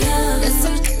for you.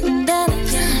 Listen, that I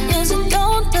usually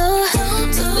don't do,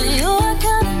 but for you I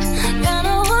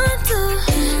kinda want to.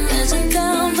 'Cause you're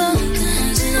down for me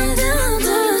and I'm down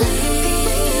to.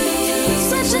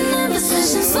 Switching up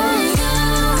positions for you.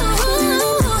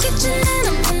 Kitchen and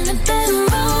I'm in the bedroom.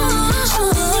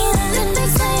 If they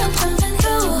say I'm pumping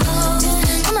through holes,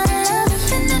 I'm a love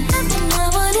and there's nothing I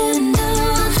wouldn't do,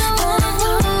 that I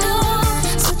won't do.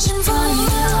 Switching for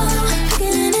you.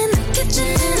 Getting in the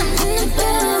kitchen and I'm in the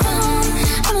bedroom.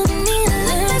 I don't need a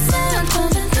lift, they say I'm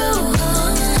pumping through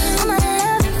holes. I'm a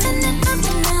love and there's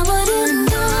nothing I wouldn't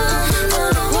do,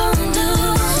 that I won't do.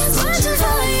 Switching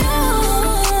for you.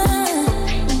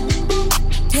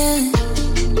 Yeah.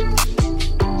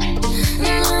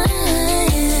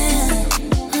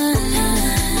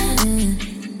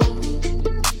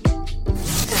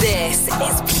 This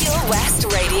is Pure West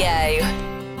Radio.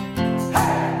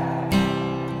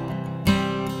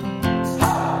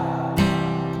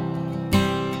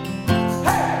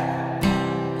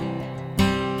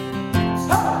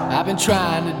 I've been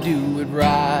trying to do it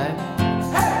right.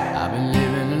 I've been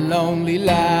living a lonely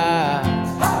life.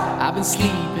 I've been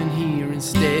sleeping here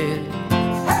instead.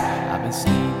 I've been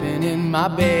sleeping in my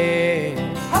bed.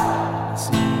 I've been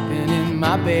sleeping in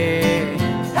my bed.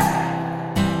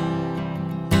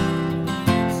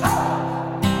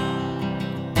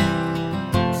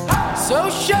 So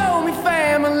show me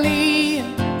family,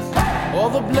 all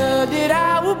the blood that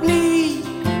I will bleed.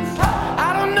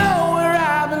 I don't know where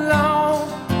I belong.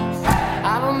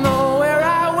 I don't know where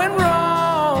I went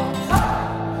wrong,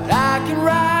 but I can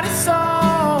write a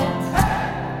song.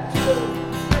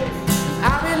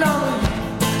 I belong with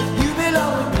you, you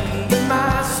belong with me, you're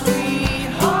my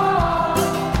sweetheart.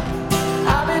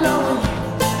 I belong with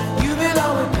you, you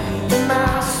belong with me, you're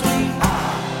my sweetheart.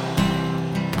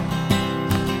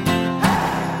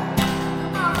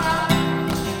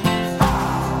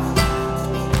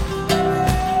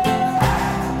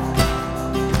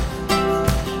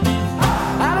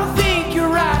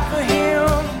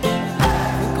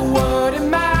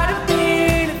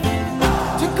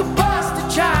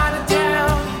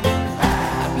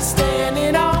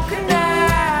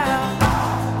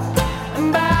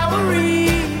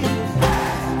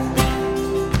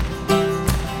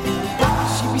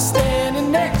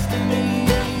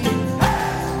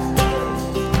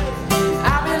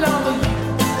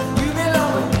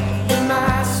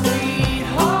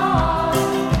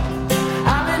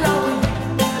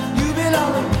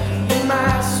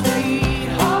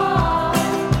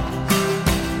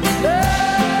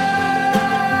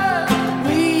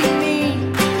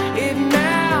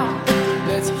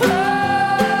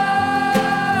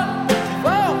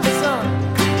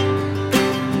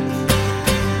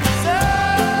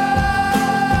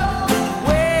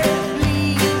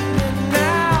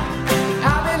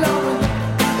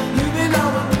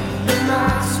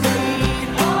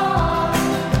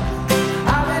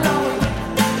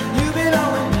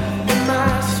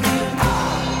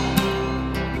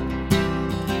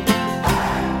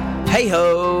 Hey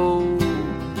ho!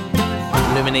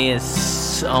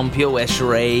 Lumineers on Pure West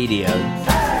Radio.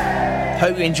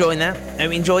 Hope you're enjoying that. Hope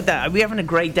you enjoyed that. Are we having a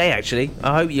great day, actually?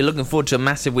 I hope you're looking forward to a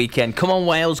massive weekend. Come on,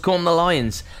 Wales. Come on, the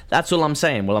Lions. That's all I'm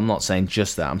saying. Well, I'm not saying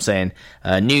just that. I'm saying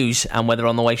news and weather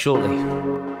on the way shortly.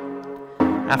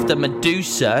 After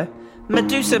Medusa,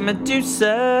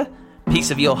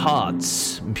 Piece of Your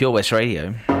Hearts on Pure West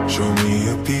Radio. Show me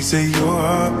a piece of your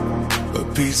heart, a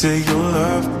piece of your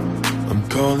love. I'm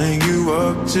calling you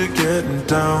up to getting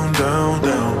down, down,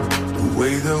 down. The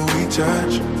way that we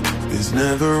touch is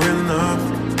never enough.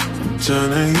 I'm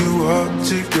turning you up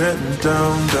to getting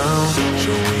down, down.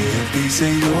 Show me a piece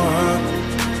of your heart,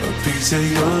 a piece of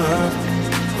your love.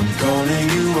 I'm calling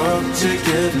you up to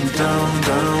getting down,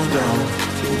 down, down.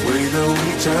 The way that we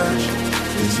touch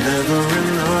is never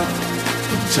enough.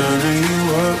 I'm turning you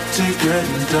up to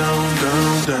getting down,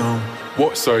 down, down.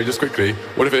 What? Sorry, just quickly.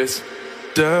 What if it's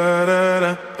da da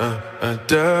da da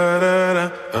da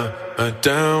da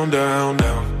down, down,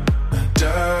 down.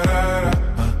 Da da da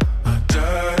da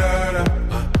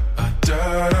da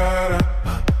da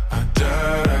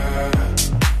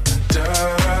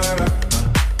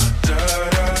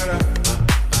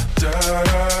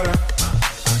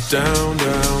down,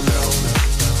 down, down.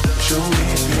 Show me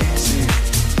pity,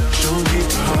 show me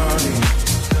party.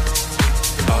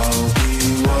 I'll be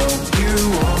what you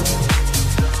want,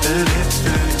 and it's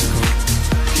physical.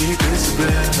 Keep it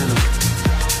subliminal.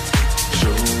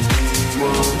 Show me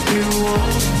what you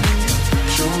want.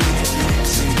 Show me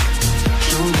pity,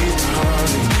 show me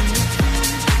party.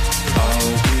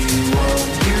 I'll be what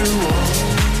you want,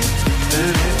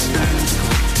 and it's physical.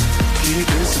 Keep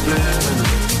it subliminal.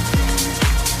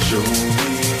 Show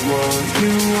me what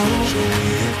you want. Show me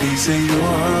a piece of your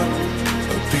heart,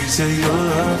 a piece of your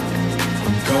love.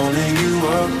 I'm calling you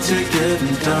up to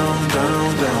getting down, down,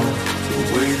 down. The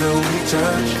way that we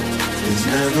touch is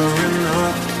never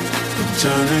enough. I'm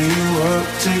turning you up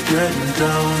to getting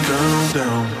down, down,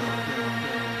 down.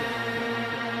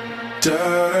 Da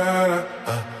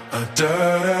da da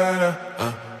da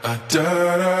da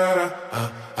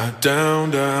down,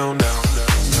 down, down.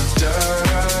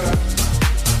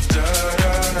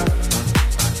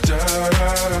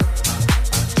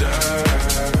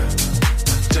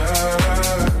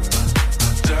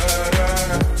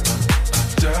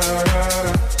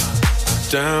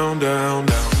 Down, down,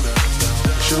 down.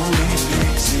 Show me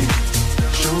pity,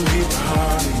 show me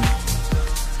party.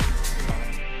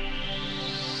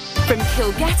 From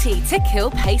Kilgetty to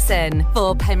Kilpayson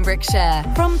for Pembrokeshire.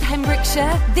 From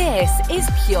Pembrokeshire, this is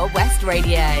Pure West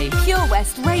Radio. Pure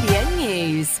West Radio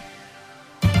News.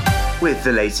 With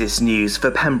the latest news for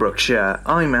Pembrokeshire,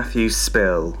 I'm Matthew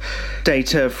Spill.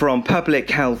 Data from Public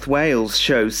Health Wales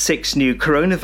shows 6 new coronavirus